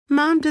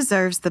Mom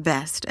deserves the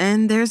best,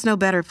 and there's no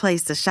better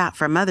place to shop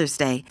for Mother's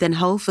Day than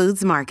Whole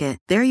Foods Market.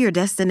 They're your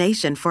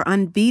destination for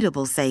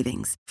unbeatable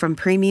savings, from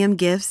premium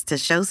gifts to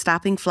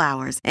show-stopping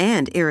flowers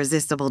and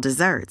irresistible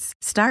desserts.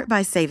 Start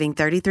by saving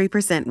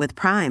 33% with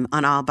Prime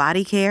on all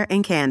body care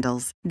and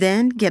candles.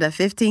 Then get a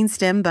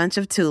 15-stem bunch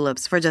of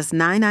tulips for just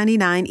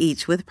 $9.99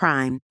 each with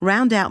Prime.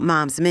 Round out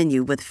Mom's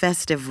menu with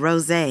festive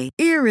rosé,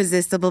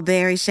 irresistible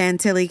berry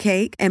chantilly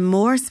cake, and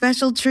more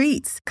special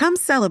treats. Come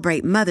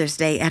celebrate Mother's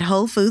Day at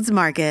Whole Foods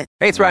Market.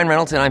 Hey, it's Ryan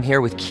Reynolds, and I'm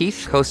here with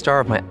Keith, co-star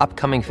of my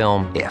upcoming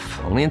film, If,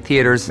 only in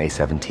theaters May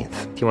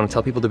 17th. Do you want to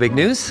tell people the big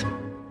news?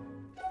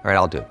 All right,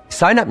 I'll do it.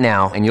 Sign up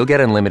now and you'll get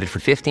unlimited for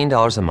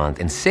 $15 a month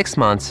and 6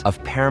 months of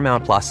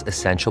Paramount Plus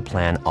Essential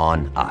Plan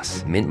on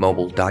us.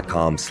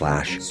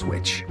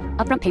 MintMobile.com/switch.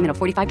 Upfront payment of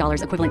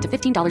 $45 equivalent to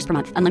 $15 per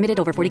month. Unlimited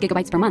over 40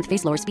 gigabytes per month.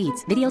 Face lower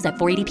speeds. Videos at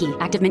 480p.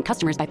 Active Mint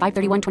customers by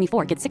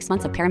 531.24 get 6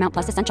 months of Paramount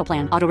Plus Essential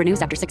Plan. Auto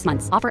renews after 6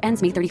 months. Offer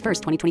ends May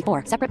 31st,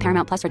 2024. Separate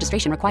Paramount Plus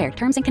registration required.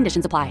 Terms and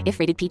conditions apply if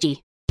rated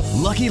PG.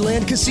 Lucky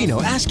Land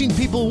Casino, asking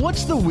people,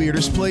 what's the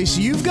weirdest place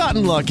you've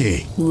gotten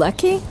lucky?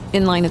 Lucky?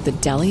 In line at the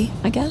deli,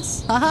 I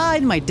guess? Aha,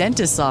 in my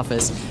dentist's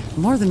office.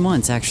 More than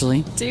once,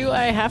 actually. Do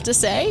I have to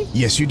say?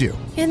 Yes, you do.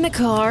 In the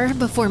car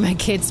before my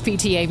kids'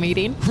 PTA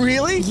meeting.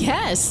 Really?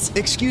 Yes.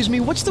 Excuse me,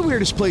 what's the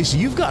weirdest place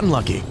you've gotten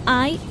lucky?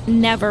 I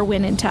never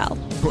win and tell.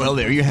 Well,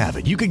 there you have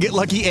it. You can get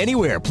lucky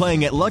anywhere,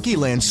 playing at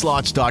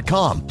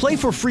LuckyLandSlots.com. Play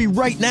for free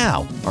right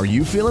now. Are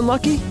you feeling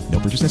lucky? No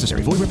purchase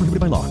necessary. Void where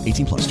prohibited by law.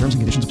 18 plus. Terms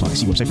and conditions apply.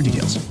 See website for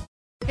details.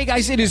 Hey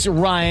guys, it is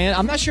Ryan.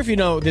 I'm not sure if you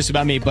know this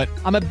about me, but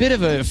I'm a bit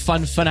of a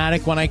fun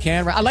fanatic when I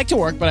can. I like to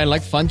work, but I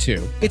like fun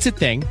too. It's a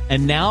thing.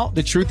 And now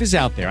the truth is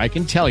out there. I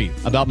can tell you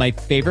about my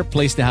favorite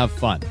place to have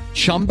fun.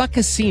 Chumba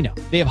Casino.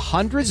 They have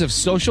hundreds of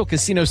social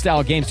casino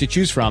style games to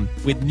choose from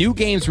with new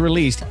games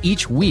released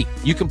each week.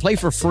 You can play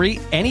for free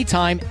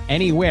anytime,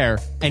 anywhere.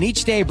 And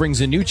each day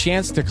brings a new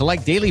chance to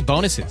collect daily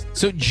bonuses.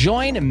 So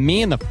join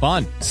me in the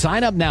fun.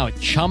 Sign up now at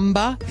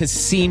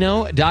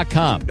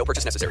ChumbaCasino.com. No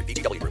purchase necessary.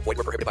 VGW Group. Void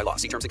where prohibited by law.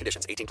 See terms and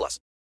conditions. 18 plus.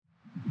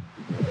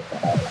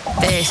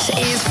 This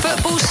is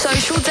Football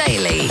Social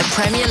Daily, the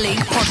Premier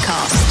League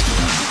podcast.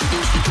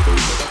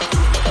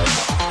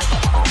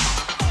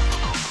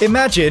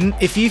 Imagine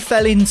if you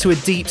fell into a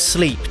deep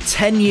sleep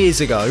 10 years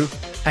ago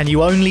and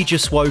you only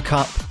just woke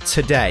up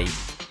today.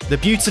 The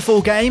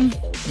beautiful game?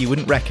 You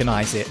wouldn't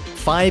recognise it.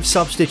 5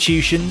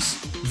 substitutions,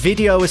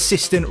 video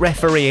assistant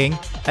refereeing,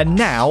 and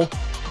now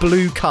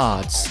blue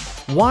cards.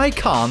 Why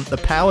can't the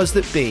powers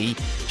that be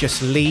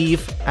just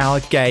leave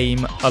our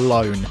game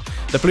alone?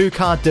 The blue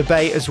card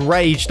debate has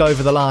raged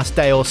over the last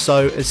day or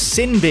so as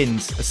sin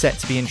bins are set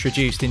to be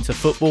introduced into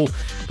football,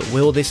 but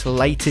will this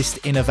latest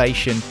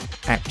innovation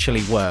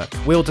actually work?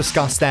 We'll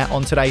discuss that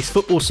on today's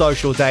Football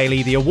Social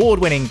Daily, the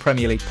award-winning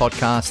Premier League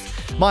podcast.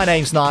 My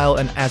name's Niall,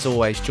 and as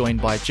always,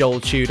 joined by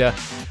Joel Tudor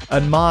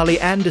and Marley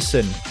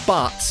Anderson.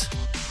 But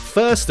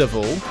first of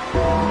all,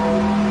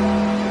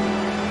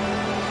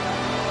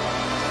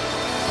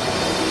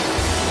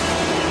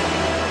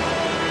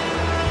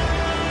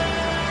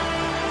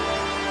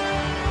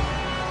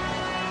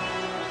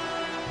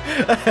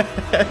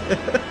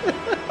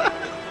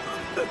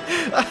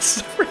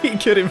 that's a pretty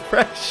good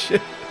impression.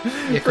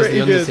 Yeah, because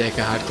The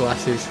Undertaker had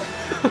glasses.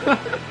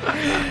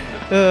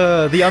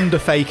 The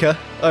Underfaker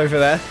over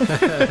there.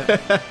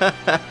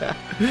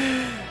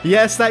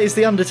 Yes, that is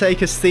The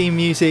Undertaker's theme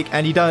music,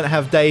 and you don't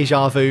have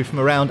deja vu from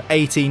around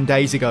 18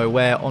 days ago,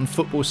 where on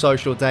Football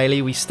Social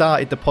Daily we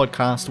started the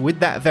podcast with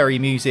that very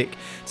music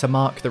to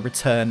mark the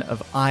return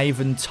of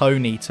Ivan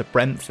Toney to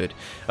Brentford.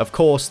 Of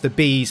course, the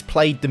Bees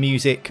played the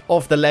music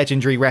of the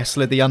legendary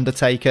wrestler The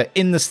Undertaker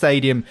in the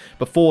stadium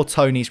before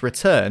Toney's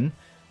return,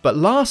 but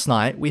last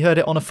night we heard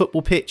it on a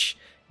football pitch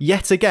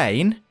yet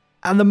again,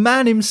 and the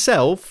man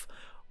himself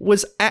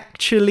was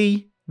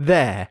actually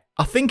there.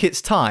 I think it's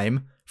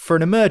time for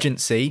an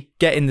emergency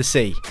Get in the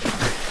Sea.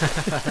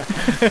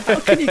 How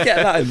can you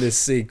get that in this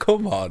scene?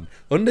 Come on.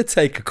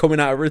 Undertaker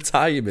coming out of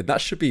retirement. That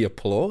should be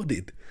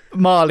applauded.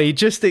 Marley,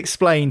 just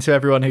explain to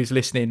everyone who's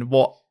listening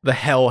what the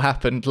hell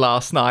happened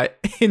last night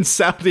in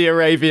Saudi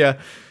Arabia.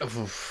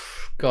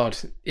 God,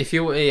 if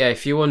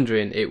you're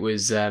wondering, it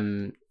was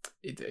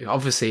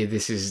obviously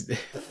this is the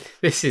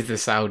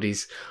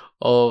Saudis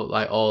all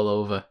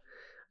over.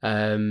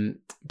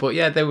 But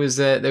yeah, there was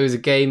a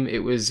game.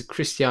 It was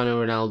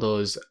Cristiano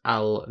Ronaldo's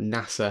Al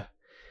Nassr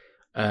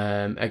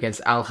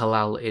against Al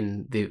Hilal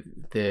in the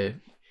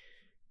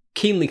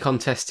keenly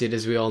contested,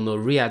 as we all know,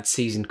 Riyadh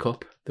Season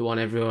Cup, the one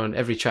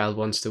every child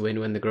wants to win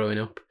when they're growing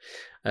up.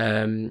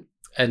 And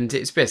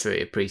it's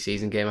basically a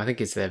pre-season game. I think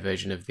it's their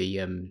version of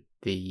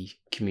the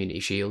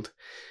Community Shield.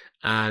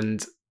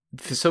 And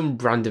for some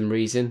random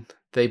reason,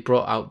 they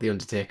brought out The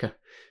Undertaker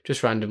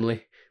just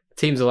randomly.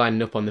 Teams are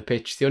lining up on the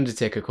pitch. The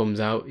Undertaker comes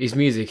out. His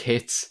music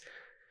hits.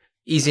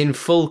 He's in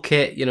full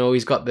kit. You know,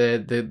 he's got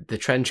the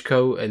trench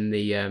coat and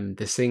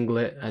the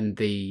singlet and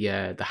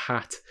the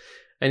hat,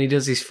 and he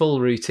does his full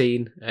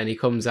routine. And he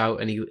comes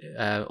out and he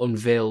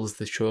unveils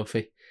the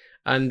trophy.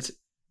 And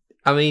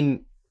I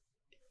mean,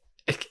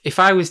 if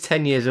I was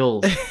 10 years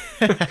old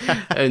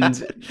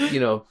and,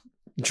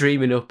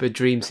 dreaming up a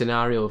dream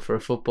scenario for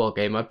a football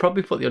game, I'd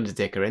probably put The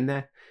Undertaker in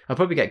there. I'd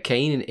probably get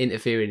Kane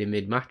interfering in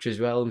mid-match as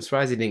well. I'm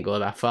surprised he didn't go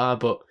that far,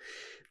 but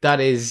that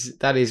is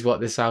what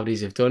the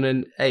Saudis have done.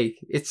 And hey,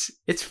 it's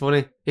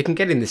funny. It can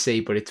get in the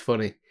sea, but it's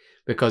funny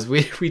because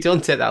we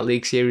don't take that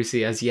league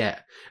seriously as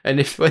yet.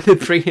 And when they're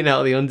bringing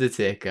out The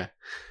Undertaker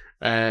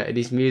and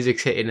his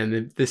music's hitting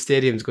and the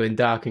stadium's going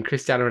dark and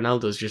Cristiano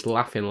Ronaldo's just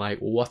laughing like,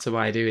 what am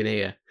I doing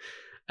here?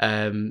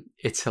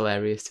 It's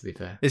hilarious, to be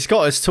fair. It's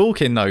got us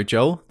talking though,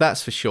 Joel,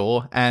 that's for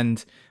sure.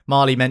 And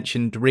Marley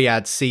mentioned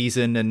Riyadh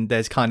season, and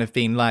there's kind of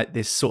been like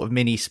this sort of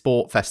mini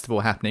sport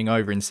festival happening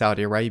over in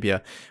Saudi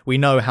Arabia. We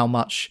know how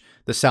much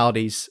the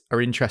Saudis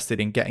are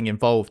interested in getting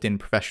involved in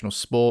professional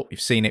sport.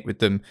 We've seen it with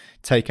them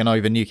taking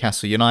over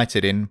Newcastle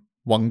United in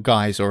one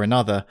guise or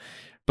another.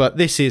 But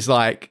this is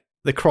like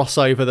the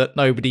crossover that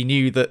nobody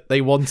knew that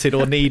they wanted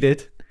or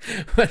needed.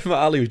 When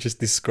Marley was just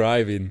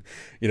describing,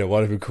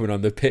 one of them coming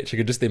on the pitch, I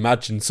could just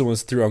imagine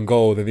someone's through on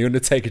goal and the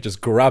Undertaker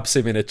just grabs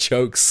him in a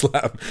choke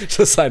slam.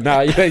 Just like,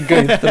 nah, you ain't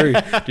going through.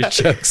 Just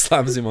choke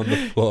slams him on the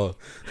floor.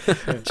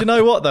 Do you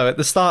know what, though? At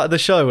the start of the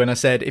show, when I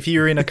said, if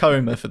you were in a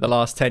coma for the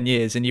last 10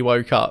 years and you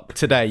woke up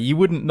today, you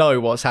wouldn't know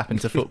what's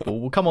happened to football.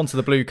 We'll come on to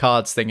the blue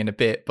cards thing in a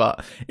bit.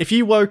 But if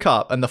you woke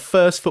up and the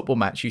first football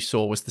match you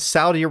saw was the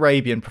Saudi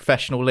Arabian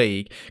Professional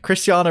League,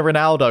 Cristiano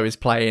Ronaldo is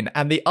playing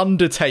and the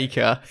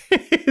Undertaker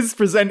is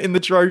presenting the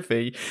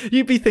trophy,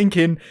 you'd be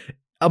thinking,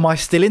 am I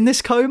still in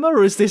this coma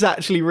or is this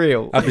actually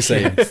real? I'd be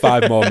saying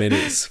 5 more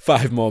minutes.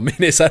 5 more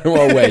minutes. I don't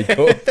want to wake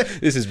up.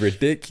 This is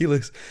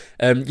ridiculous.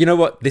 You know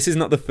what? This is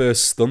not the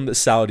first stunt that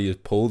Saudi has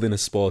pulled in a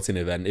sporting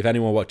event. If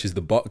anyone watches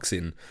the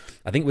boxing,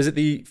 I think, was it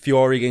the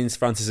Fury against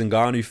Francis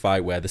Ngannou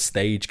fight where the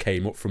stage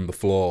came up from the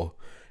floor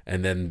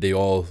and then they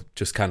all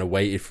just kind of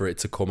waited for it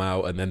to come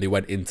out and then they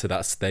went into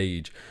that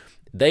stage.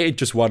 They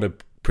just want to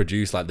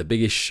produce like the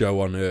biggest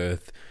show on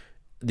earth.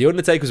 The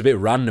Undertaker was a bit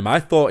random. I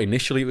thought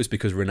initially it was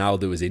because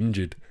Ronaldo was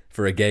injured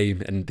for a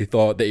game and they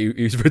thought that he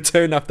was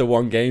returned after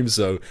one game,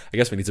 so I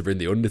guess we need to bring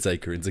the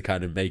Undertaker in to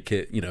kind of make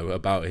it,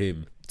 about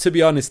him. To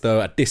be honest though,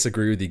 I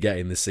disagree with you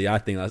getting the see. I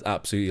think that's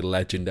absolutely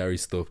legendary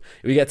stuff.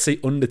 If we get to see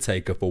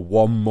Undertaker for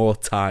one more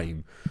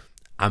time,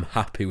 I'm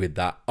happy with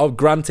that. Oh,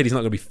 granted he's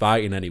not going to be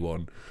fighting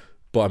anyone,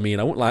 but I mean,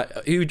 I wouldn't like,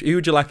 who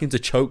would you like him to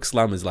choke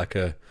slam as like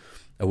a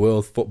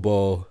world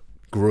football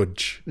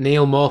grudge?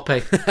 Neil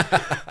Maupay.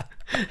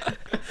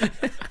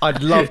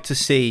 I'd love to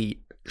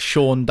see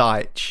Sean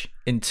Dyche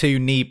in 2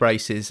 knee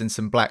braces and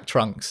some black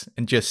trunks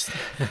and just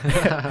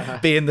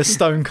being the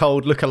stone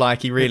cold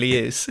lookalike he really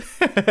is.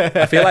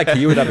 I feel like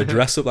he would have a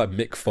dress up like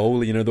Mick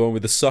Foley, the one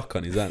with the sock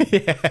on his hand.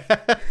 Yeah.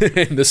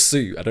 In the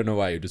suit. I don't know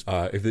why.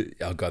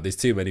 Oh God, there's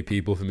too many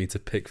people for me to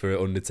pick for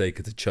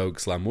Undertaker to choke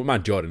slam. Wouldn't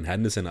mind Jordan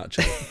Henderson,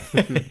 actually.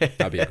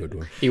 That'd be a good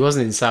one. He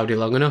wasn't in Saudi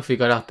long enough. He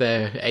got out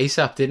there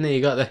ASAP, didn't he?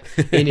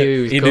 He knew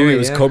he was coming. Knew he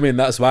was coming.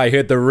 That's why he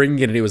heard the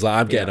ringing and he was like,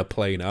 I'm getting a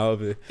plane out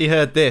of it. He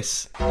heard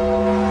this.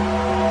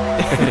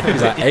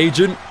 He's like,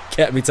 agent,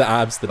 get me to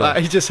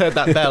Amsterdam. He just heard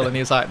that bell and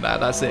he was like, nah,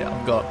 that's it,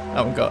 I'm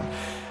gone.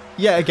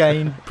 Yet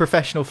again,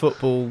 professional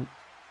football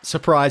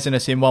surprising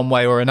us in one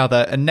way or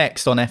another. And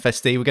next on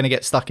FSD, we're going to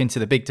get stuck into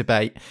the big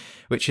debate,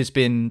 which has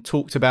been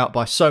talked about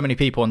by so many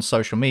people on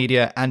social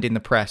media and in the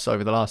press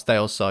over the last day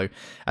or so.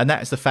 And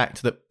that is the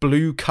fact that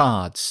blue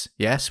cards,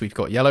 yes, we've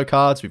got yellow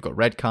cards, we've got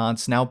red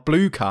cards. Now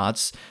blue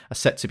cards are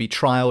set to be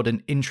trialled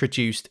and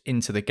introduced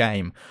into the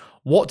game.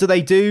 What do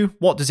they do?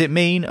 What does it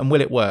mean? And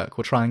will it work?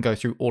 We'll try and go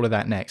through all of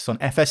that next on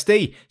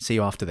FSD. See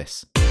you after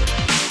this.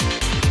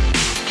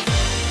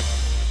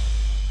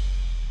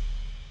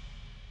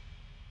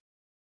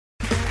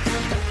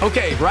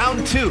 Okay,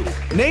 round 2.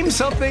 Name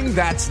something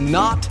that's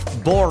not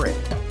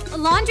boring. A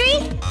laundry?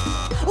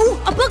 Ooh,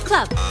 a book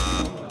club.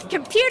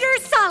 Computer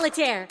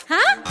solitaire,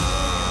 huh?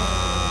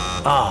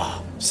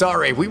 Ah,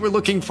 sorry, we were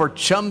looking for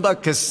Chumba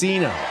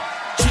Casino.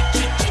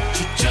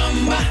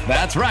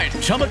 That's right.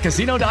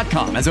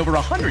 ChumbaCasino.com has over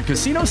 100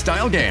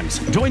 casino-style games.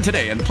 Join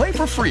today and play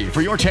for free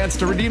for your chance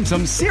to redeem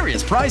some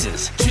serious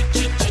prizes.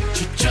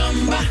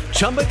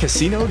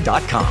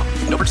 ChumbaCasino.com.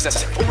 No purchase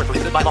necessary. Void where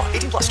prohibited by law.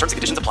 18+. Terms and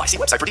conditions apply. See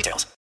website for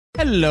details.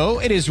 Hello,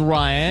 it is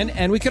Ryan,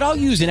 and we could all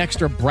use an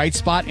extra bright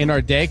spot in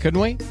our day, couldn't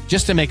we?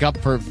 Just to make up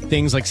for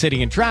things like sitting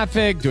in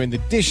traffic, doing the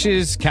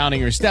dishes, counting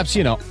your steps,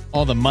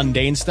 all the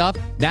mundane stuff.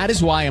 That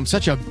is why I'm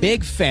such a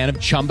big fan of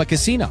Chumba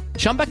Casino.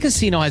 Chumba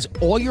Casino has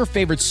all your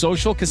favorite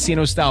social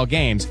casino-style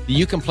games that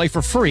you can play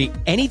for free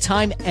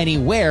anytime,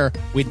 anywhere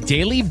with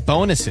daily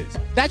bonuses.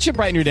 That should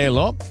brighten your day a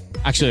little.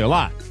 Actually, a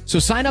lot. So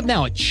sign up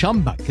now at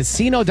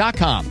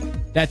ChumbaCasino.com.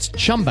 That's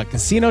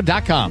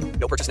ChumbaCasino.com.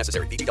 No purchase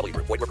necessary. VGW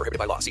Group. Void where prohibited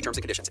by law. See terms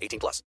and conditions.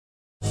 18+.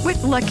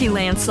 With Lucky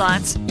Land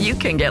Slots, you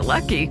can get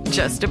lucky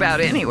just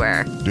about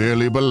anywhere.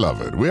 Dearly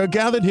beloved, we are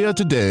gathered here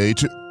today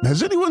to...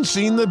 Has anyone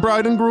seen the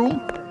bride and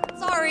groom?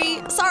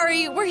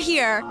 Sorry, we're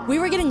here. We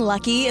were getting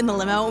lucky in the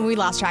limo and we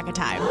lost track of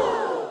time.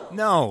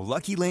 No,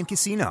 Lucky Land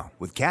Casino.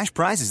 With cash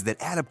prizes that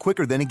add up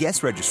quicker than a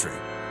guest registry.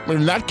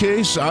 In that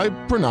case, I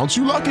pronounce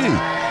you lucky.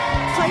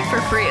 Play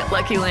for free at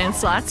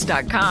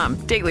LuckyLandSlots.com.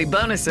 Daily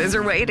bonuses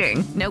are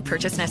waiting. No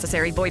purchase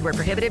necessary. Void where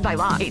prohibited by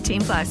law.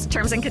 18 plus.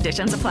 Terms and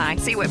conditions apply.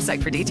 See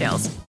website for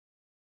details.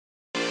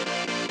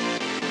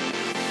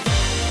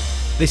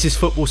 This is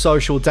Football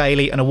Social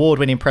Daily, an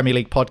award-winning Premier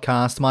League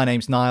podcast. My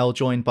name's Niall,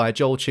 joined by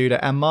Joel Tudor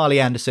and Marley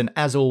Anderson,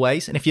 as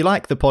always. And if you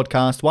like the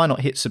podcast, why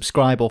not hit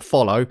subscribe or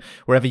follow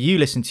wherever you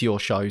listen to your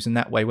shows, and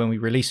that way when we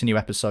release a new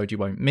episode, you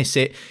won't miss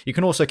it. You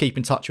can also keep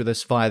in touch with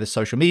us via the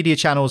social media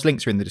channels.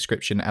 Links are in the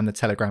description, and the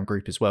Telegram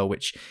group as well,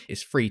 which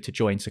is free to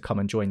join, so come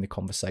and join the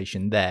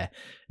conversation there.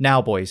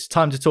 Now, boys,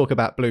 time to talk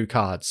about blue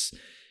cards.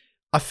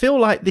 I feel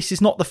like this is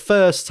not the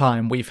first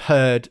time we've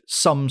heard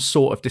some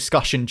sort of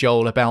discussion,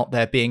 Joel, about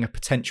there being a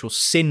potential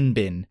sin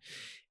bin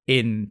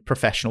in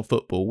professional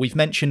football. We've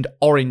mentioned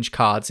orange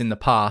cards in the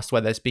past where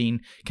there's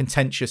been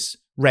contentious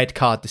red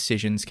card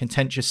decisions,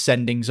 contentious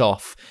sendings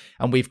off,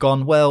 and we've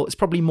gone, well, it's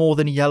probably more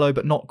than a yellow,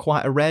 but not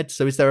quite a red,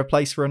 so is there a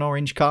place for an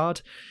orange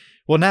card?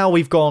 Well, now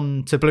we've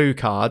gone to blue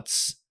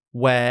cards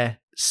where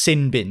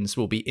sin bins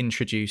will be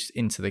introduced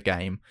into the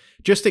game.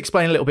 Just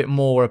explain a little bit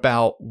more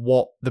about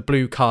what the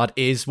blue card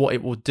is, what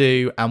it will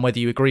do, and whether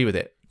you agree with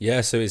it.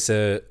 Yeah, so it's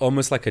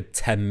almost like a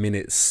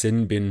 10-minute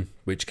sin bin,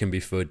 which can be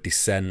for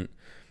dissent.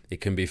 It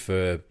can be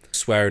for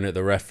swearing at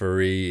the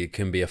referee. It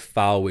can be a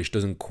foul which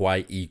doesn't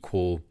quite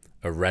equal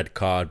a red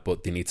card,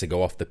 but they need to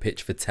go off the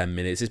pitch for 10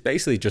 minutes. It's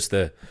basically just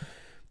a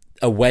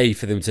way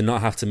for them to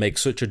not have to make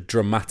such a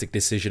dramatic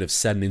decision of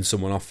sending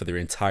someone off for the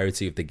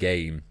entirety of the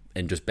game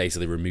and just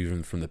basically remove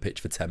them from the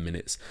pitch for 10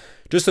 minutes.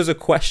 Just as a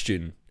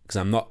question, because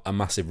I'm not a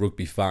massive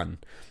rugby fan,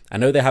 I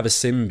know they have a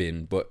sin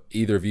bin, but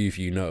either of you, if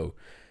you know,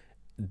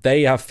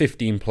 they have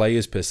 15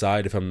 players per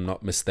side, if I'm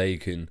not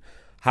mistaken.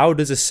 How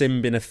does a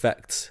sin bin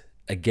affect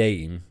a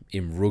game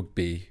in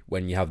rugby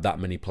when you have that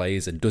many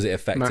players, and does it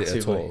affect it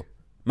at all?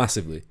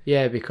 Massively.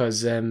 Yeah,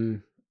 because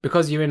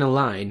you're in a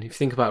line. If you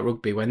think about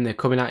rugby, when they're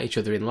coming at each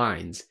other in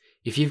lines,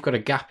 if you've got a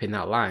gap in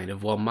that line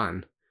of one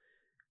man,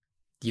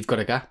 you've got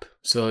a gap.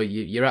 So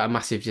you're at a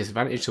massive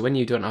disadvantage. So when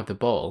you don't have the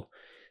ball,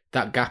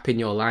 that gap in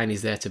your line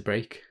is there to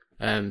break.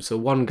 So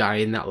one guy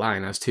in that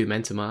line has two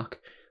men to mark.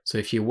 So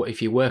if you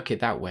work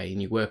it that way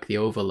and you work the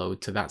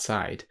overload to that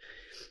side,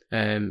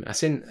 I've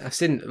seen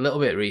a little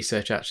bit of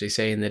research actually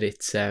saying that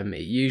it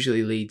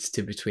usually leads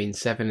to between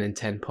 7 and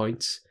 10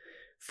 points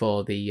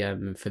for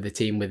the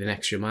team with an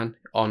extra man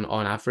on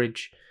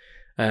average.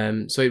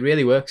 So it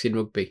really works in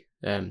rugby.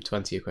 To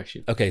answer your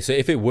question. Okay, so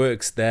if it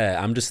works there,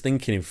 I'm just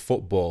thinking in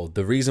football,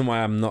 the reason why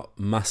I'm not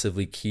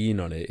massively keen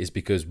on it is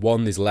because,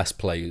 one, there's less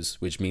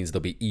players, which means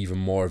there'll be even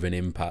more of an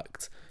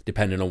impact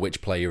depending on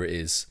which player it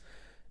is.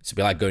 So it'd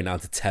be like going down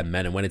to 10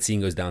 men, and when a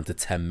team goes down to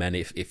 10 men,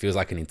 it feels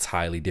like an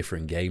entirely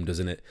different game,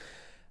 doesn't it?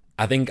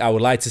 I think I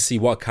would like to see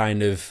what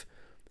kind of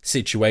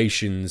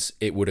situations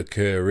it would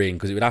occur in,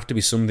 because it would have to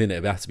be something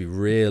that would have to be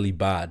really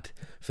bad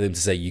for them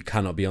to say you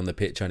cannot be on the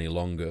pitch any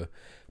longer.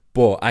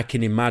 But I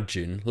can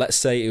imagine, let's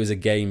say it was a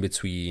game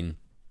between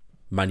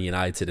Man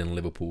United and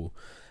Liverpool,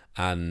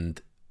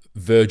 and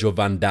Virgil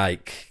van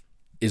Dijk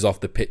is off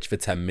the pitch for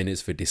 10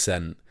 minutes for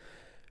dissent.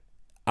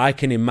 I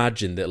can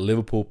imagine that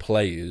Liverpool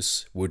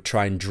players would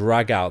try and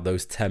drag out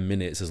those 10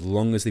 minutes as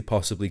long as they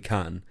possibly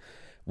can,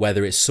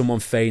 whether it's someone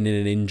feigning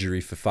an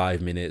injury for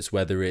 5 minutes,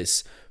 whether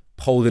it's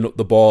holding up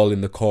the ball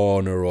in the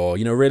corner, or,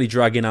 really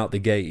dragging out the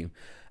game.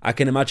 I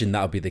can imagine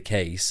that would be the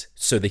case,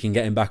 so they can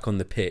get him back on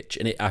the pitch.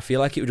 And I feel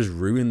like it would just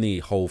ruin the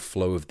whole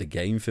flow of the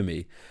game for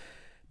me.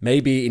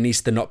 Maybe it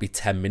needs to not be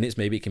 10 minutes,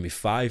 maybe it can be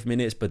 5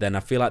 minutes, but then I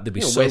feel like there'd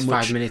be so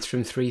much... 5 minutes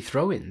from 3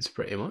 throw-ins,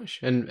 pretty much,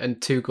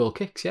 and 2 goal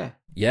kicks, yeah.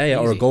 Yeah,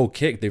 or a goal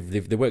kick. They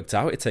worked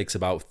out it takes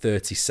about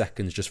 30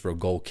 seconds just for a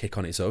goal kick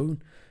on its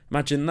own.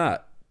 Imagine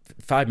that.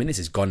 5 minutes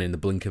is gone in the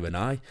blink of an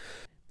eye.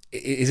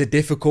 It is a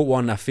difficult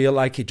one. I feel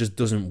like it just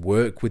doesn't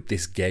work with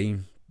this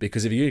game.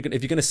 Because if you're going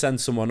to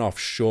send someone off,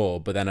 sure,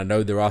 but then I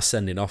know there are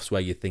sending offs where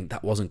you think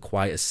that wasn't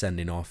quite a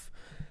sending off,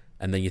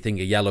 and then you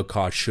think a yellow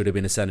card should have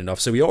been a sending off.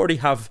 So we already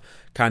have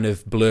kind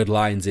of blurred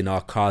lines in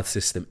our card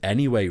system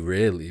anyway,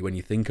 really, when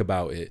you think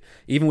about it.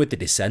 Even with the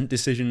dissent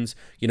decisions,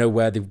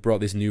 where they've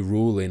brought this new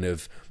rule in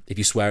of if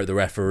you swear at the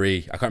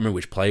referee. I can't remember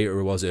which player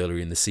it was earlier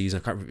in the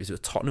season. I can't remember if it was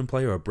a Tottenham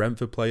player or a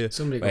Brentford player.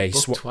 Somebody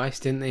got booked twice,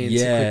 didn't they?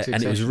 Yeah,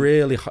 and it was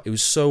it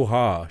was so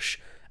harsh.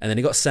 And then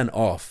he got sent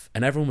off,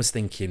 and everyone was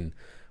thinking,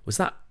 was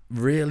that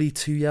really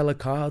 2 yellow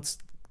cards?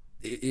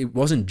 It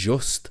wasn't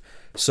just.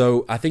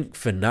 So I think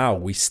for now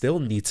we still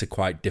need to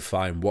quite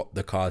define what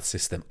the card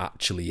system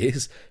actually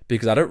is,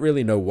 because I don't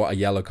really know what a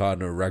yellow card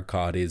and a red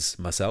card is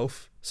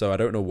myself, so I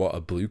don't know what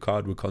a blue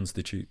card would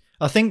constitute.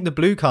 I think the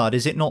blue card,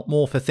 is it not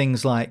more for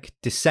things like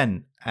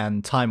dissent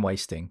and time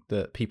wasting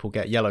that people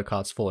get yellow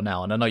cards for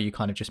now? And I know you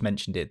kind of just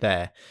mentioned it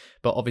there,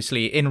 but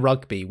obviously in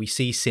rugby we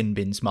see sin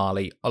bins,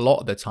 Marley, a lot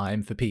of the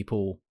time for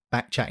people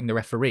back-chatting the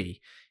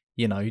referee.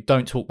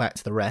 Don't talk back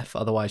to the ref,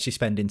 otherwise you're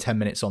spending 10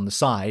 minutes on the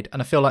side.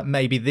 And I feel like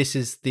maybe this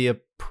is the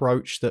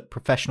approach that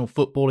professional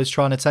football is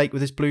trying to take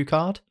with this blue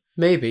card.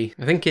 Maybe.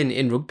 I think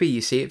in rugby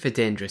you see it for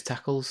dangerous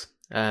tackles,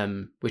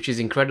 which is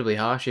incredibly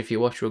harsh if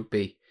you watch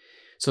rugby.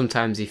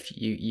 sometimes if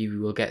you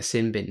will get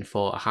sin bin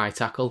for a high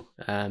tackle,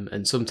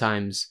 and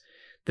sometimes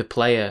the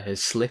player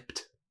has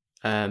slipped,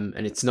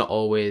 and it's not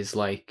always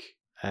like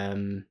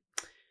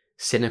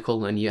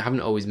cynical, and you haven't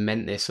always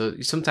meant this.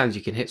 So sometimes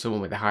you can hit someone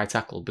with a high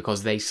tackle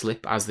because they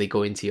slip as they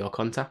go into your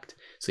contact.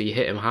 So you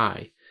hit them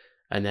high,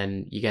 and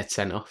then you get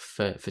sent off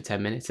for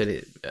 10 minutes, and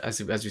it,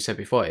 as we said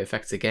before, it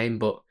affects the game.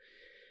 But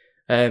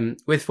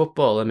with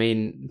football, I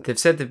mean, they've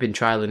said they've been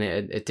trialing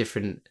it at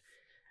different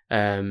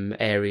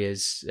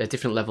areas, at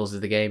different levels of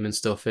the game and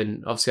stuff.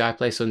 And obviously, I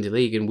play Sunday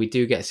League, and we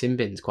do get sin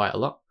bins quite a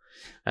lot.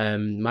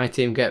 My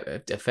team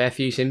get a fair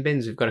few sin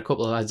bins. We've got a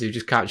couple of lads who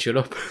just can't shut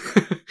up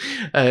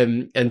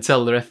and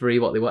tell the referee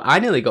what they want. I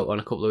nearly got one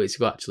a couple of weeks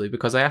ago, actually,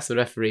 because I asked the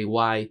referee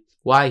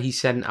why he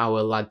sent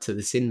our lad to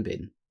the sin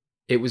bin.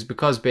 It was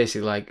because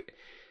basically, like,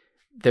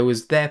 there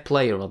was their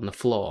player on the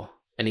floor,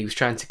 and he was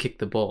trying to kick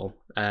the ball,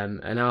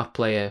 and our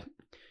player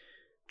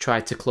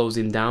tried to close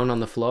him down on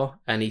the floor,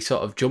 and he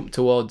sort of jumped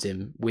towards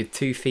him with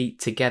 2 feet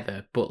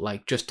together, but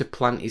like just to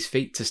plant his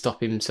feet to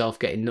stop himself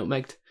getting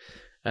nutmegged.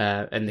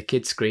 And the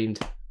kid screamed,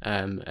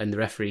 and the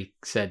referee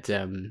said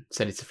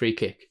it's a free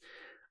kick,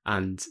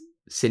 and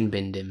sin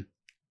binned him.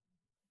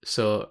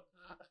 So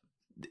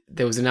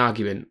there was an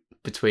argument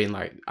between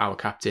like our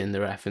captain and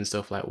the ref and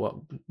stuff, like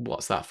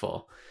what's that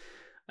for?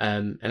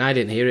 And I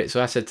didn't hear it,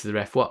 so I said to the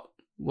ref,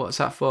 what's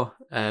that for?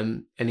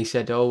 And he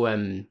said,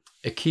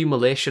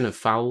 accumulation of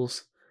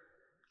fouls.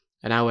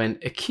 And I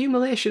went,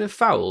 accumulation of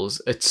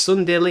fouls at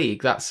Sunday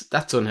League?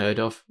 That's unheard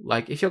of.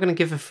 Like, if you're going to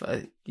give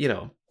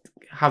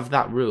have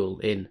that rule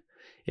in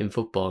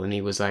football. And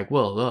he was like,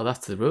 well,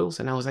 that's the rules.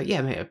 And I was like,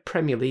 yeah, mate, at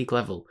Premier League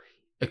level,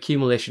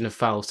 accumulation of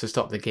fouls to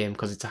stop the game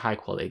because it's a high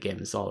quality game.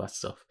 It's all that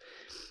stuff.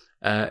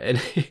 And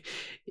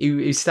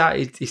he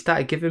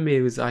started giving me,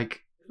 he was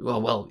like,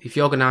 well, if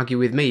you're going to argue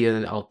with me,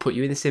 then I'll put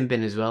you in the sin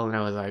bin as well. And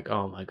I was like,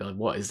 oh my God,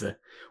 what is the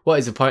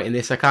point in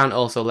this? I can't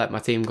also let my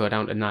team go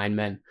down to 9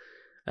 men.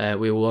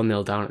 We were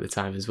 1-0 down at the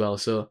time as well.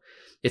 So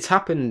it's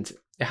happened.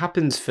 It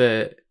happens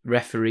for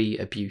referee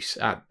abuse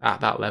at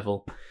that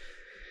level.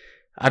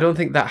 I don't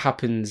think that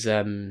happens.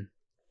 I don't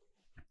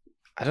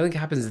think it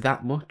happens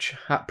that much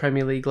at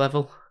Premier League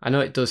level. I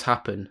know it does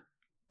happen,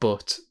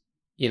 but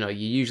you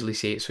usually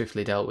see it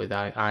swiftly dealt with.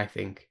 I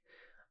think.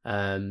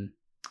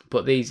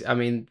 But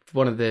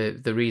one of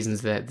the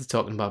reasons that they're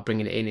talking about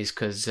bringing it in is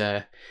because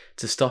to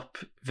stop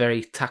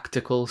very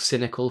tactical,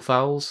 cynical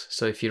fouls.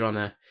 So if you're on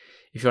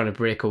a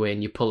breakaway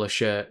and you pull a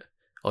shirt,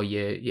 or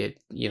you're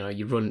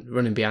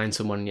running behind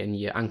someone and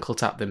you ankle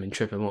tap them and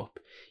trip them up,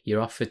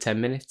 you're off for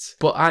 10 minutes.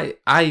 But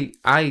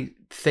I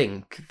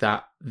think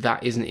that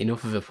isn't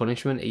enough of a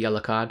punishment, a yellow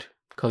card,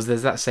 because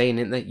there's that saying,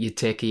 isn't there? You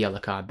take a yellow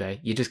card there.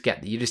 You just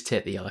take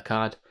the yellow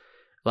card.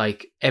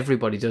 Like,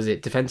 everybody does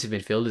it. Defensive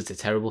midfielders are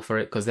terrible for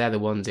it because they're the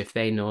ones, if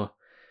they know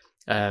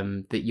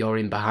that you're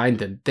in behind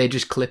them, they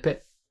just clip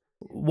it.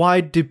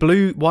 Why do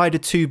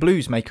 2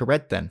 blues make a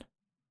red then?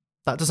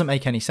 That doesn't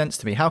make any sense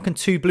to me. How can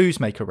 2 blues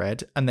make a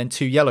red and then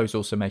 2 yellows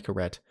also make a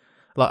red?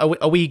 Like,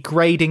 are we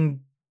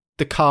grading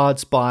the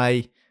cards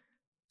by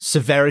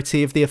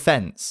severity of the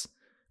offence?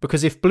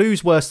 Because if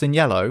blue's worse than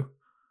yellow,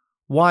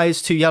 why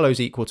is 2 yellows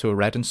equal to a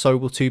red and so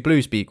will 2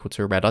 blues be equal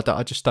to a red?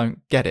 I just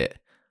don't get it.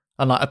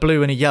 And like a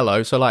blue and a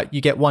yellow, so like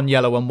you get 1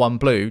 yellow and 1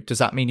 blue, does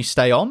that mean you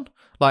stay on?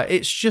 Like,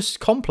 it's just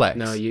complex.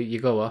 No, you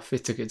go off.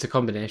 It's a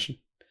combination.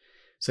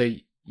 So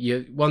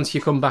once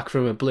you come back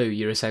from a blue,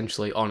 you're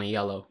essentially on a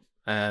yellow.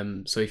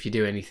 So if you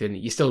do anything,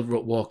 you're still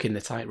walking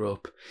the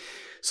tightrope,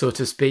 so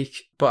to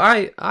speak.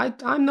 But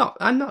I'm not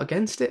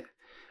against it.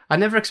 I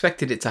never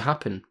expected it to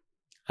happen,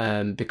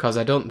 because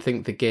I don't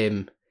think the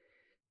game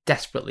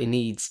desperately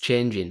needs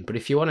changing. But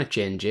if you want to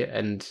change it,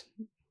 and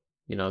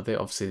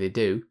they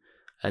do,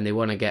 and they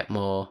want to get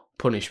more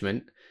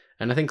punishment,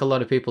 and I think a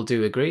lot of people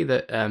do agree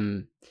that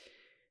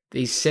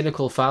these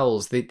cynical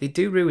fouls, they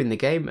do ruin the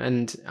game.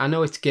 And I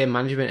know it's game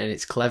management and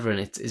it's clever, and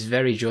it's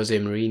very Jose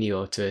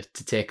Mourinho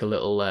to take a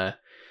little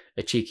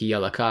a cheeky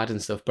yellow card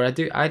and stuff. But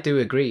I do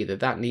agree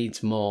that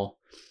needs more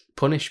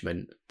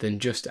punishment than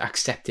just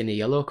accepting a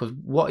yellow. Because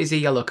what is a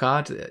yellow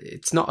card?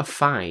 It's not a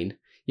fine.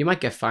 You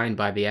might get fined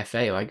by the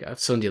FA. Like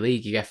at Sunday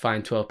League, you get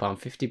fined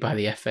 £12.50 by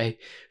the FA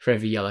for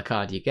every yellow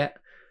card you get.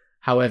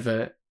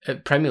 However,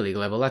 at Premier League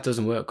level, that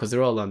doesn't work because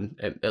they're all on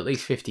at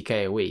least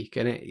 50k a week,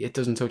 and it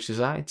doesn't touch the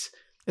sides.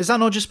 Is that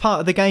not just part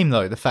of the game,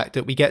 though, the fact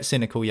that we get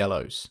cynical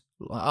yellows?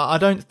 I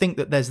don't think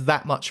that there's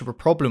that much of a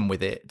problem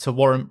with it to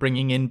warrant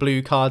bringing in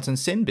blue cards and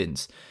sin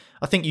bins.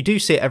 I think you do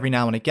see it every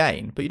now and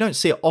again, but you don't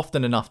see it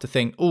often enough to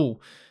think, oh,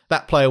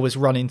 that player was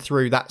running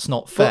through, that's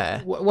not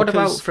fair. What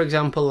about, for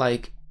example,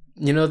 like,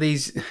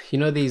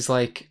 these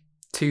like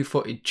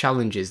 2-footed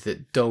challenges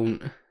that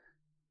don't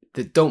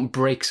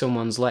break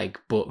someone's leg,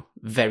 but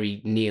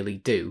very nearly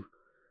do?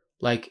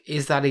 Like,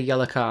 is that a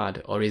yellow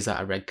card or is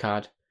that a red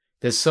card?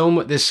 There's so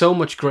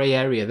much grey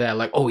area there.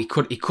 Like, oh, he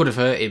could have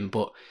hurt him,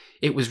 but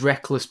it was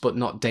reckless but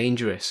not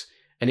dangerous.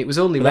 And it was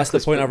only reckless.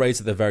 That's the point I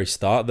raised at the very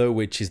start, though,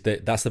 which is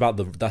that's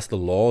the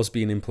laws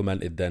being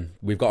implemented. Then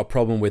we've got a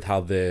problem with how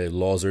the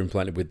laws are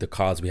implemented with the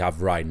cards we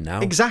have right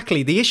now.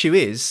 Exactly. The issue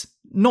is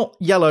not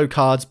yellow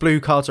cards, blue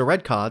cards or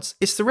red cards.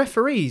 It's the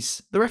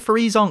referees. The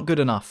referees aren't good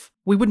enough.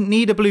 We wouldn't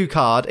need a blue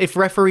card if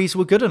referees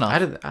were good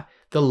enough.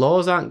 The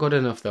laws aren't good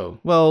enough, though.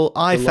 Well,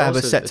 IFAB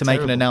are set to make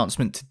an terrible.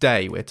 announcement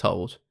today, we're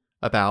told,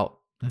 about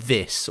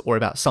this or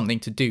about something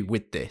to do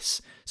with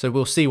this. So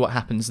we'll see what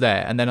happens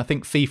there. And then I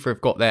think FIFA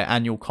have got their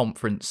annual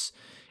conference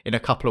in a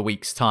couple of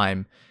weeks'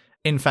 time.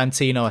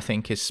 Infantino, I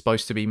think, is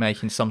supposed to be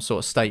making some sort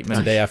of statement.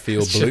 Today I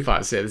feel blue. If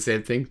I say the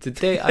same thing.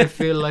 Today I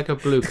feel like a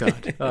blue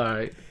card.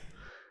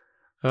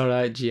 All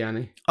right,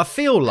 Gianni. I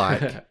feel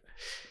like...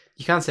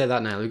 You can't say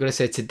that now. We've got to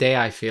say, today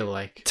I feel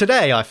like.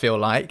 Today I feel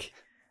like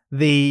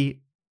the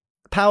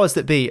powers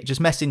that be are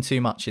just messing too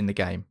much in the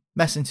game.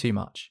 Messing too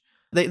much.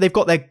 They've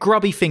got their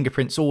grubby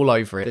fingerprints all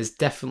over it. There's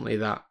definitely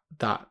that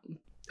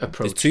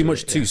approach. It's too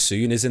much too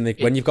soon, isn't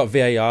it? When you've got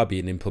VAR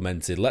being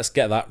implemented, let's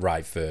get that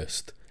right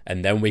first.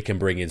 And then we can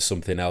bring in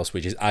something else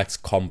which is as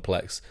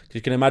complex. Because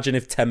you can imagine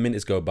if 10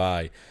 minutes go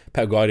by,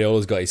 Pep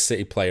Guardiola's got his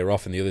City player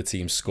off and the other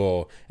team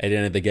score. At the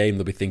end of the game,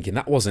 they'll be thinking,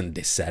 that wasn't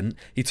dissent.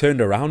 He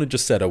turned around and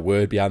just said a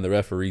word behind the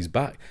referee's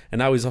back. And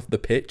now he's off the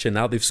pitch and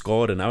now they've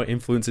scored and now it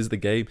influences the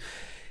game.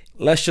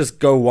 Let's just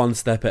go one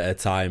step at a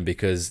time,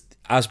 because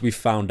as we've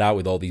found out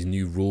with all these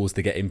new rules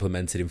that get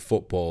implemented in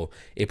football,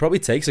 it probably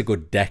takes a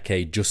good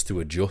decade just to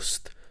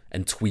adjust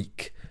and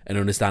tweak and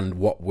understand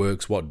what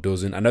works, what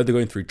doesn't. I know they're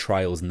going through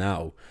trials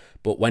now,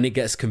 but when it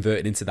gets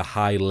converted into the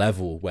high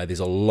level where there's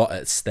a lot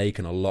at stake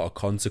and a lot of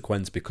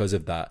consequence because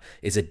of that,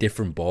 it's a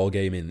different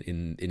ballgame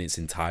in its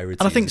entirety.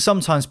 And I think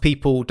sometimes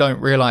people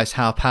don't realise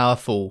how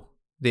powerful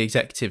the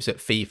executives at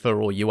FIFA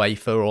or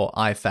UEFA or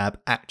IFAB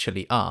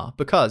actually are,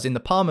 because in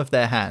the palm of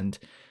their hand,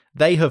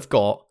 they have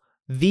got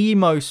the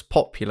most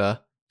popular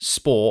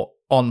sport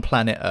on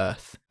planet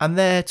Earth, and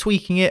they're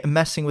tweaking it and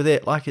messing with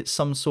it like it's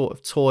some sort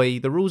of toy.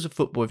 The rules of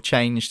football have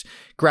changed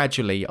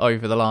gradually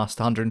over the last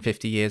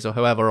 150 years or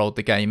however old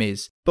the game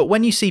is. But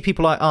when you see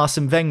people like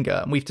Arsene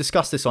Wenger, and we've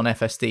discussed this on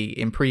FSD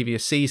in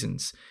previous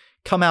seasons,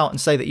 come out and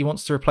say that he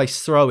wants to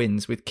replace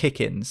throw-ins with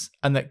kick-ins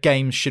and that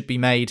games should be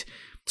made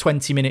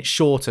 20 minutes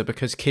shorter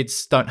because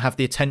kids don't have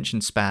the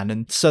attention span,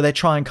 and so they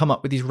try and come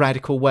up with these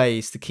radical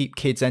ways to keep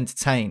kids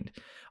entertained.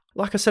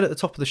 Like I said at the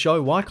top of the show,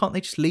 why can't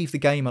they just leave the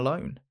game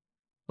alone?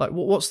 Like,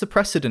 what's the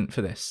precedent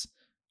for this?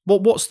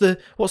 What's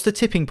the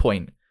tipping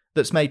point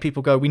that's made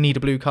people go, we need a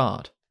blue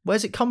card?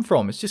 Where's it come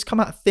from? It's just come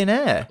out of thin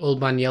air. Old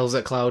man yells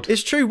at cloud.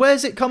 It's true.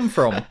 Where's it come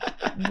from?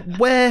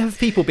 Where have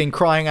people been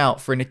crying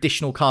out for an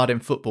additional card in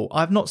football?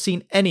 I've not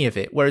seen any of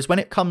it. Whereas when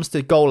it comes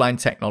to goal line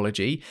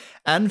technology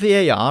and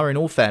VAR, in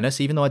all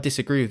fairness, even though I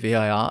disagree with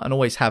VAR and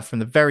always have from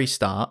the very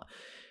start,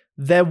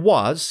 there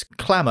was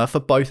clamour for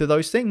both of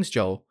those things,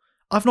 Joel.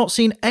 I've not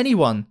seen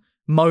anyone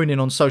moaning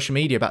on social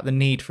media about the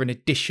need for an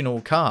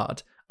additional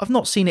card. I've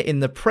not seen it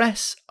in the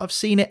press. I've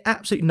seen it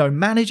absolutely. No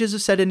managers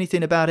have said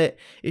anything about it.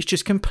 It's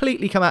just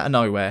completely come out of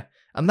nowhere.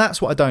 And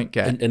that's what I don't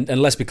get.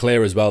 And let's be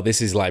clear as well,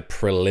 this is like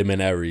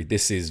preliminary.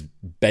 This is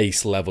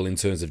base level in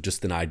terms of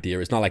just an idea.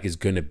 It's not like it's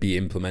going to be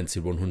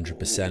implemented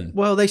 100%.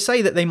 Well, they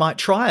say that they might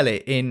trial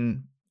it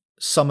in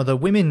some of the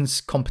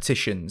women's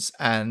competitions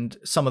and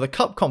some of the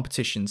cup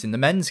competitions in the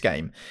men's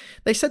game.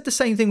 They said the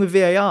same thing with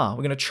VAR.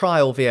 We're going to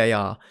trial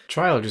VAR.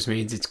 Trial just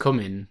means it's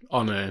coming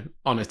on a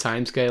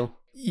timescale.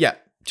 Yeah,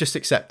 just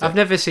accept it. I've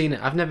never seen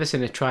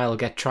a trial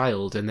get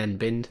trialed and then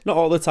binned. Not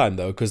all the time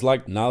though, because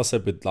like Niall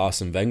said with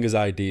Arsene Wenger's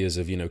ideas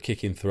of,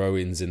 kicking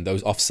throw-ins and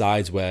those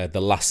offsides where the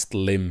last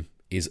limb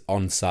is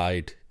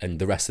onside and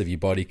the rest of your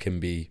body can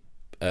be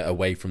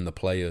away from the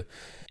player.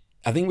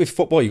 I think with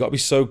football, you got to be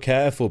so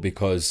careful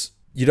because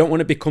you don't want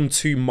to become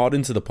too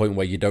modern to the point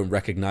where you don't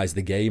recognise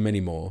the game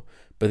anymore.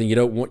 But then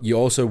you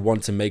also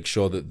want to make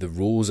sure that the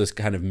rules are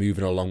kind of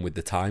moving along with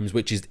the times,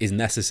 which is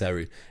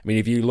necessary. I mean,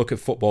 if you look at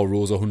football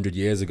rules 100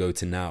 years ago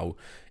to now,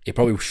 it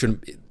probably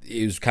shouldn't.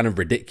 It was kind of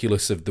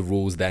ridiculous of the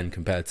rules then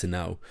compared to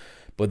now.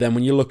 But then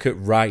when you look at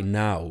right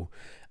now,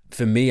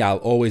 for me, I'll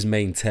always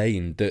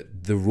maintain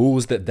that the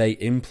rules that they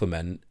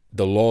implement,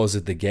 the laws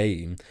of the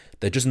game,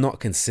 they're just not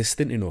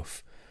consistent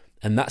enough.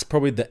 And that's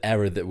probably the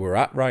era that we're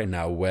at right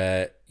now,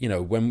 where,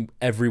 when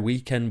every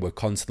weekend we're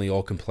constantly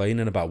all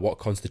complaining about what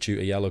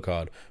constitutes a yellow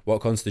card,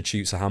 what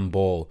constitutes a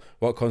handball,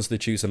 what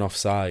constitutes an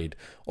offside,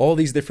 all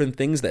these different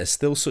things that are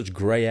still such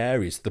grey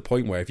areas to the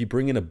point where if you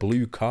bring in a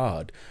blue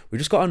card, we've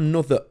just got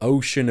another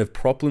ocean of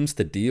problems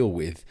to deal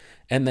with.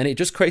 And then it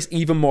just creates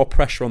even more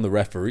pressure on the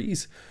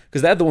referees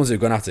because they're the ones who are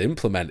going to have to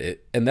implement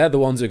it and they're the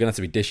ones who are going to have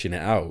to be dishing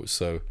it out.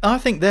 So I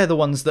think they're the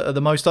ones that are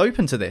the most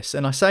open to this.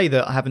 And I say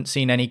that I haven't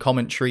seen any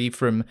commentary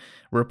from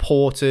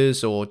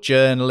reporters or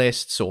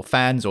journalists or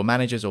fans or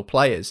managers or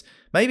players.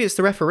 Maybe it's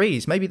the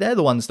referees. Maybe they're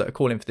the ones that are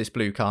calling for this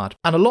blue card.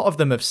 And a lot of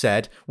them have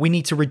said, we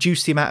need to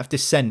reduce the amount of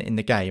dissent in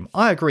the game.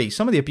 I agree.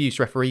 Some of the abuse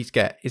referees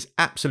get is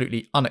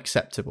absolutely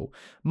unacceptable.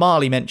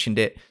 Marley mentioned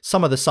it.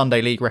 Some of the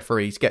Sunday League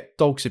referees get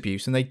dogs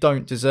abuse and they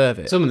don't deserve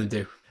it. Some of them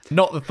do.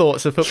 Not the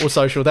thoughts of Football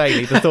Social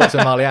Daily, the thoughts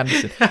of Marley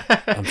Anderson.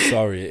 I'm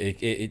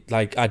sorry.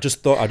 I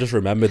just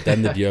remembered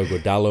then the Diogo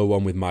Dalot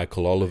one with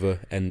Michael Oliver.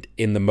 And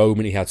in the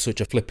moment, he had such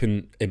a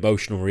flippant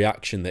emotional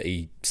reaction that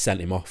he sent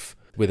him off.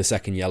 with a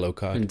second yellow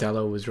card. And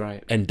Dalot was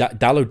right. And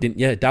Dalot didn't.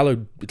 Yeah,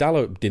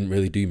 Dalot didn't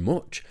really do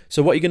much.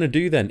 So what are you going to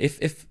do then?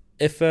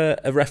 If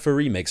a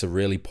referee makes a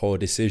really poor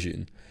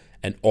decision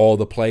and all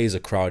the players are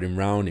crowding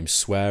round him,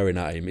 swearing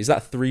at him, is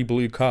that 3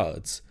 blue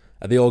cards?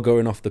 Are they all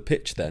going off the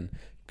pitch then?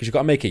 Because you've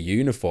got to make a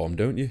uniform,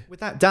 don't you? With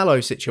that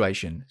Dalot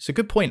situation, it's a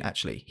good point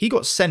actually. He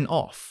got sent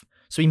off,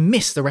 so he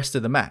missed the rest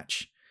of the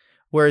match.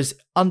 Whereas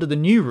under the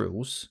new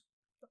rules,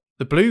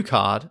 the blue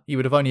card, you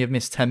would have only have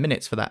missed 10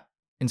 minutes for that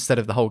instead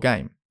of the whole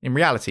game. In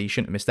reality, he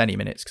shouldn't have missed any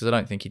minutes because I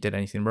don't think he did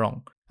anything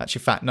wrong.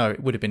 Actually, in fact, no,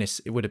 it would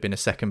have been a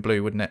second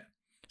blue, wouldn't it?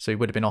 So he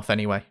would have been off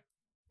anyway.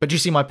 But do you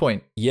see my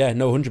point? Yeah,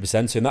 no,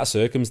 100%. So in that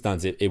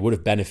circumstance, it would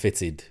have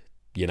benefited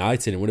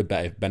United. It would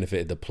have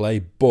benefited the play.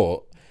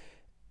 But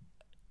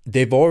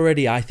they've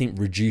already, I think,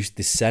 reduced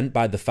dissent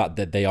by the fact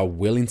that they are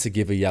willing to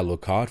give a yellow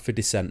card for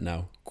dissent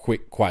now,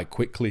 quite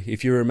quickly.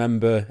 If you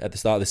remember at the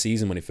start of the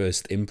season when it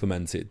first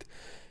implemented,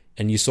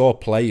 and you saw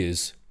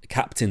players,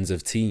 captains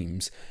of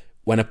teams,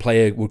 when a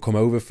player would come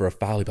over for a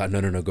foul, he'd be like,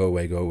 no, go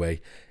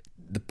away.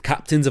 The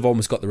captains have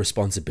almost got the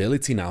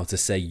responsibility now to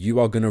say, you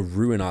are going to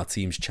ruin our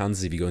team's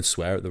chances if you go and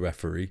swear at the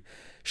referee.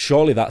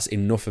 Surely that's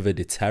enough of a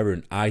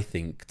deterrent, I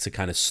think, to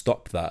kind of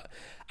stop that.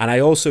 And I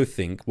also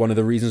think one of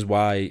the reasons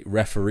why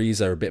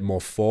referees are a bit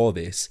more for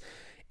this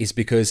is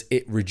because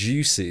it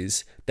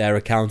reduces their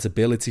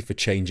accountability for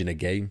changing a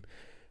game.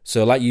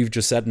 So like you've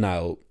just said,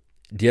 Niall,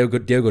 Diogo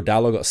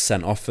Dalot got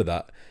sent off for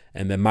that,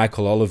 and then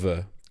Michael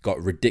Oliver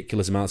got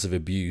ridiculous amounts of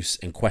abuse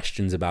and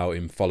questions about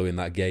him following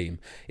that game.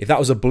 If that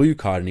was a blue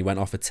card and he went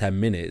off for 10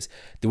 minutes,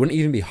 there wouldn't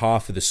even be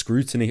half of the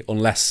scrutiny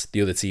unless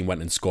the other team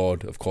went and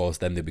scored. Of course,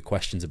 then there'd be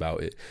questions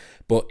about it.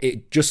 But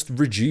it just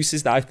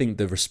reduces, I think,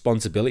 the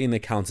responsibility and the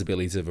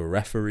accountability of a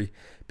referee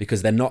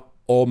because they're not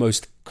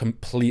almost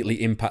completely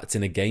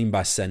impacting a game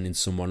by sending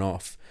someone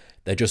off.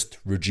 They're just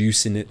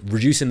reducing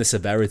the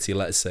severity,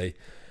 let's say.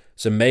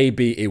 So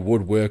maybe it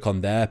would work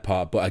on their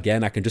part. But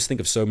again, I can just think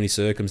of so many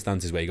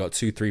circumstances where you got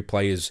 2-3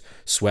 players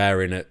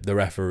swearing at the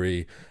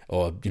referee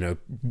or,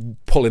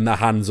 pulling their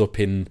hands up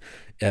in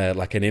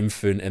like an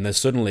infant. And then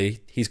suddenly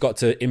he's got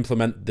to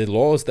implement the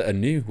laws that are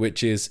new,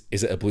 which is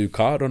it a blue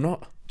card or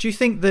not? Do you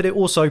think that it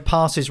also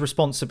passes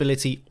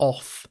responsibility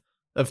off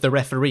of the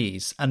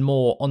referees and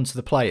more onto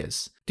the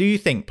players? Do you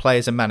think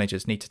players and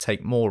managers need to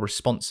take more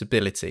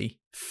responsibility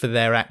for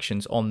their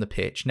actions on the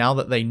pitch now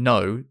that they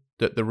know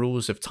that the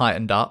rules have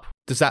tightened up?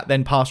 Does that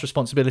then pass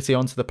responsibility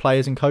onto the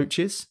players and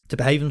coaches to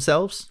behave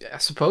themselves? I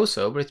suppose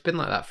so, but it's been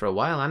like that for a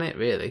while, hasn't it,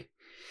 really?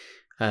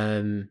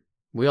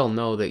 We all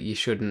know that you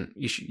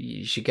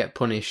should get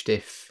punished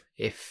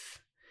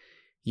if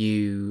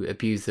you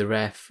abuse the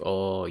ref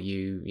or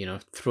you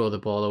throw the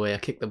ball away or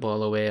kick the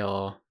ball away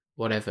or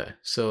whatever.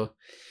 So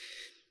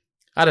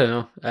I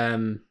don't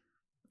know.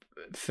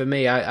 For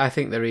me, I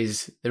think there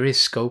is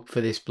scope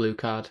for this blue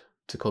card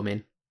to come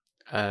in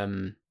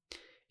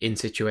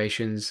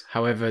situations.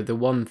 However, the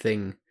one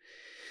thing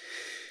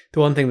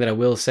that I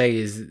will say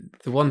is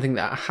the one thing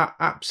that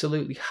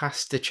absolutely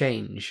has to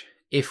change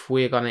if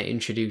we're going to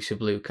introduce a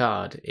blue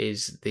card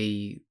is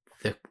the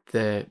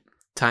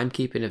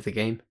timekeeping of the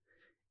game.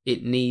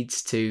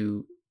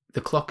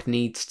 The clock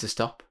needs to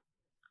stop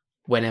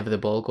whenever the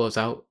ball goes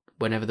out,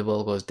 whenever the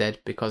ball goes dead,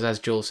 because as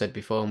Joel said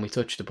before and we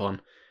touched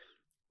upon,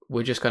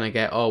 we're just going to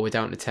get, we're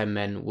down to 10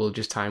 men, we'll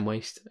just time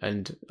waste,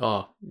 and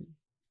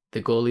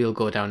the goalie will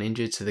go down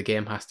injured, so the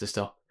game has to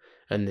stop,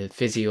 and the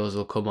physios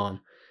will come on,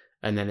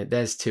 and then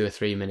there's 2 or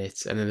 3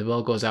 minutes, and then the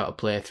ball goes out of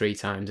play 3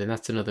 times, and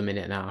that's another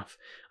minute and a half,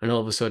 and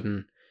all of a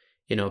sudden,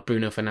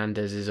 Bruno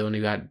Fernandes has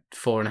only had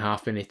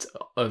 4.5 minutes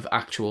of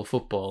actual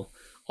football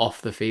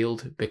off the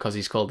field because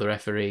he's called the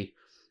referee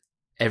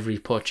every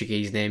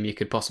Portuguese name you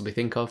could possibly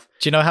think of.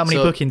 Do you know how many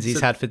bookings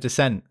he's had for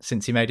dissent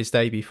since he made his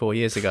debut 4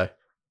 years ago?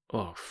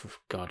 Oh,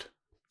 God.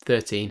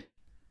 13.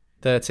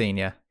 13,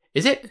 yeah.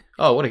 Is it?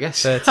 Oh, what a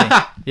guess. 13.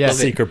 Yeah.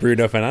 Secret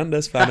Bruno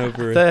Fernandes fan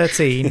over it.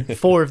 13.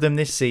 4 of them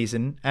this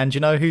season. And do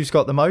you know who's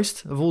got the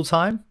most of all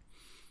time?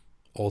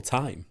 All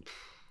time?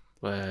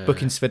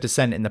 Bookings for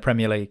dissent in the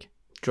Premier League.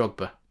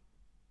 Drogba.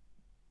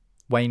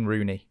 Wayne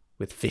Rooney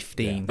with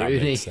 15. Yeah, that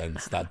makes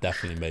sense. That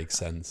definitely makes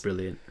sense.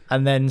 Brilliant.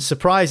 And then,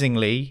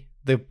 surprisingly,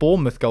 the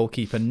Bournemouth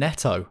goalkeeper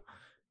Neto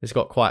has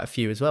got quite a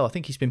few as well. I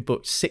think he's been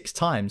booked 6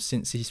 times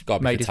since he's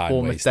made his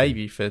Bournemouth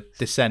debut for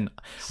dissent.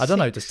 I don't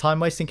know, does time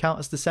wasting count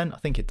as dissent? I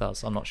think it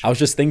does. I'm not sure. I was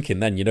just thinking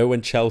then,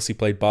 when Chelsea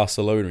played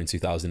Barcelona in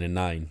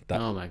 2009.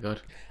 Oh my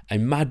God.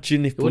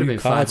 Imagine if blue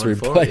cards were in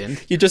play.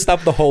 You just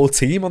have the whole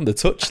team on the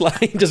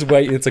touchline just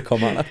waiting to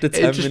come on after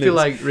 10 minutes. It'd just be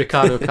like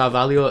Ricardo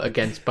Carvalho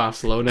against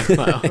Barcelona.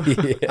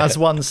 Yeah. As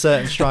one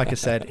certain striker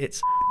said,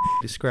 it's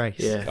disgrace.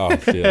 Yeah. Oh, I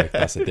feel like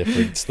that's a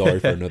different story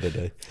for another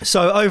day.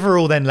 So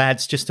overall then,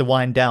 lads, just to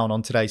wind down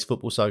on today's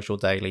Football Social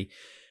Daily,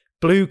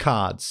 blue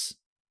cards,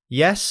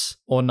 yes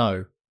or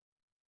no?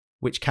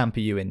 Which camp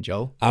are you in,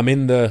 Joel? I'm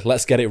in the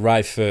let's get it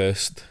right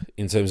first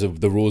in terms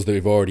of the rules that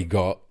we've already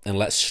got, and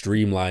let's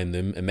streamline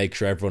them and make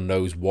sure everyone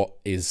knows what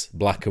is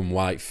black and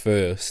white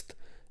first.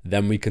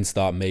 Then we can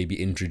start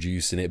maybe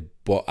introducing it.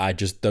 But I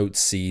just don't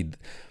see...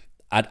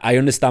 I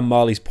understand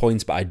Marley's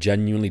points, but I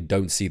genuinely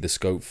don't see the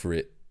scope for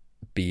it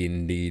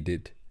being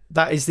needed.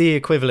 That is the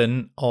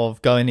equivalent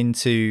of going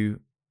into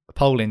a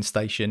polling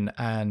station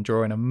and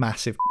drawing a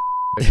massive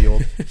of your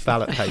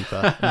ballot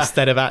paper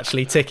instead of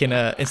actually ticking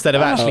a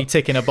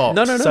box.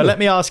 No. So let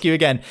me ask you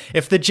again: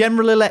 if the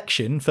general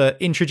election for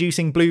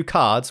introducing blue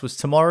cards was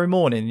tomorrow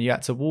morning, and you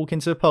had to walk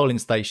into a polling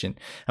station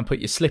and put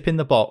your slip in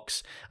the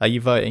box, are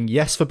you voting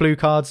yes for blue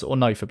cards or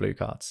no for blue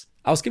cards?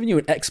 I was giving you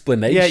an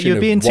explanation. Yeah, you're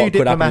being of what too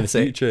could happen in the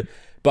diplomatic. future.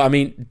 But I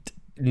mean,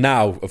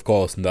 now, of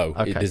course, no,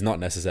 Okay. it is not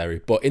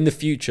necessary. But in the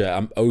future,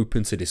 I'm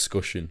open to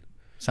discussion.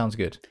 Sounds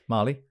good.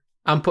 Marley?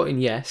 I'm putting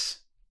yes.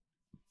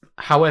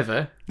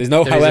 However, there's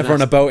no there is however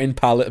an on a voting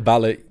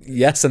ballot.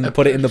 Yes, and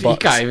put it in the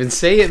box. You can't even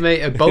say it,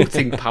 mate. A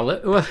voting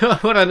ballot.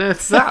 What on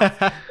earth's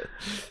that?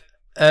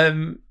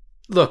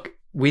 Look,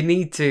 we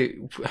need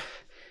to.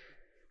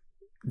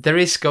 There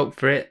is scope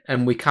for it,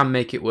 and we can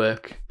make it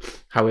work.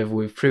 However,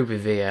 we've proved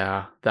with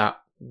VAR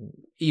that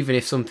even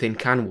if something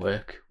can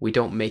work, we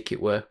don't make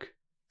it work.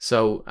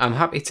 So I'm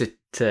happy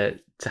to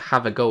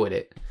have a go at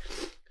it,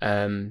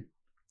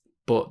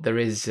 but there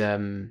is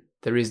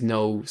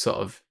no sort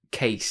of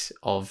case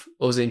of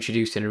us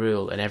introducing a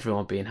rule and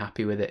everyone being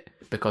happy with it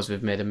because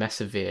we've made a mess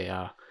of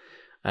VAR,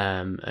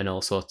 and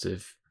all sorts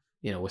of,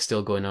 we're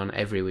still going on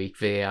every week.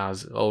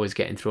 VAR's always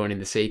getting thrown in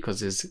the sea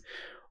because there's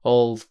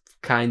all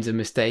kinds of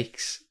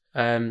mistakes.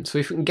 So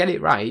if we can get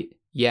it right,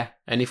 yeah,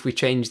 and if we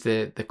change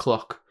the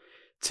clock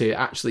to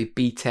actually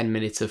be 10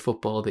 minutes of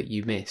football that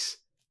you miss,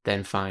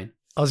 then fine.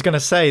 I was going to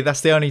say,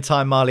 that's the only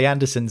time Marley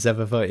Anderson's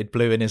ever voted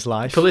blue in his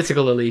life.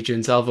 Political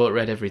allegiance, I'll vote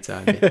red every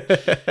time.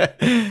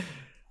 Yeah.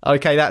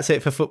 Okay, that's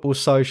it for Football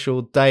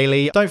Social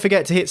Daily. Don't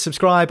forget to hit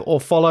subscribe or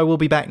follow. We'll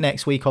be back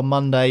next week on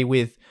Monday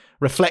with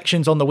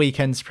reflections on the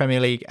weekend's Premier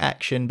League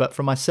action. But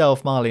from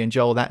myself, Marley and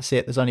Joel, that's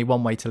it. There's only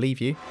one way to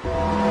leave you.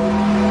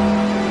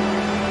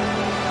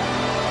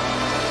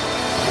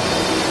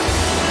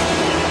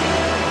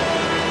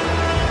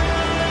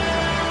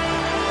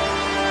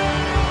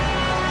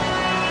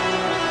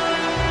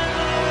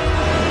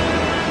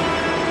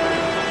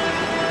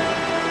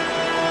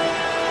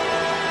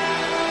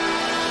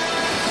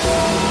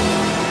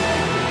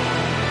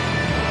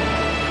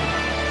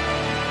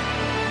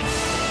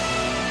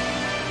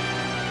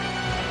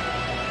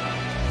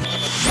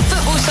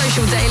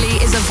 Social Daily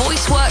is a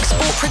VoiceWorks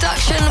sport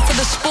production for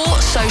the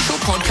Sport Social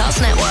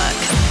Podcast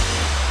Network.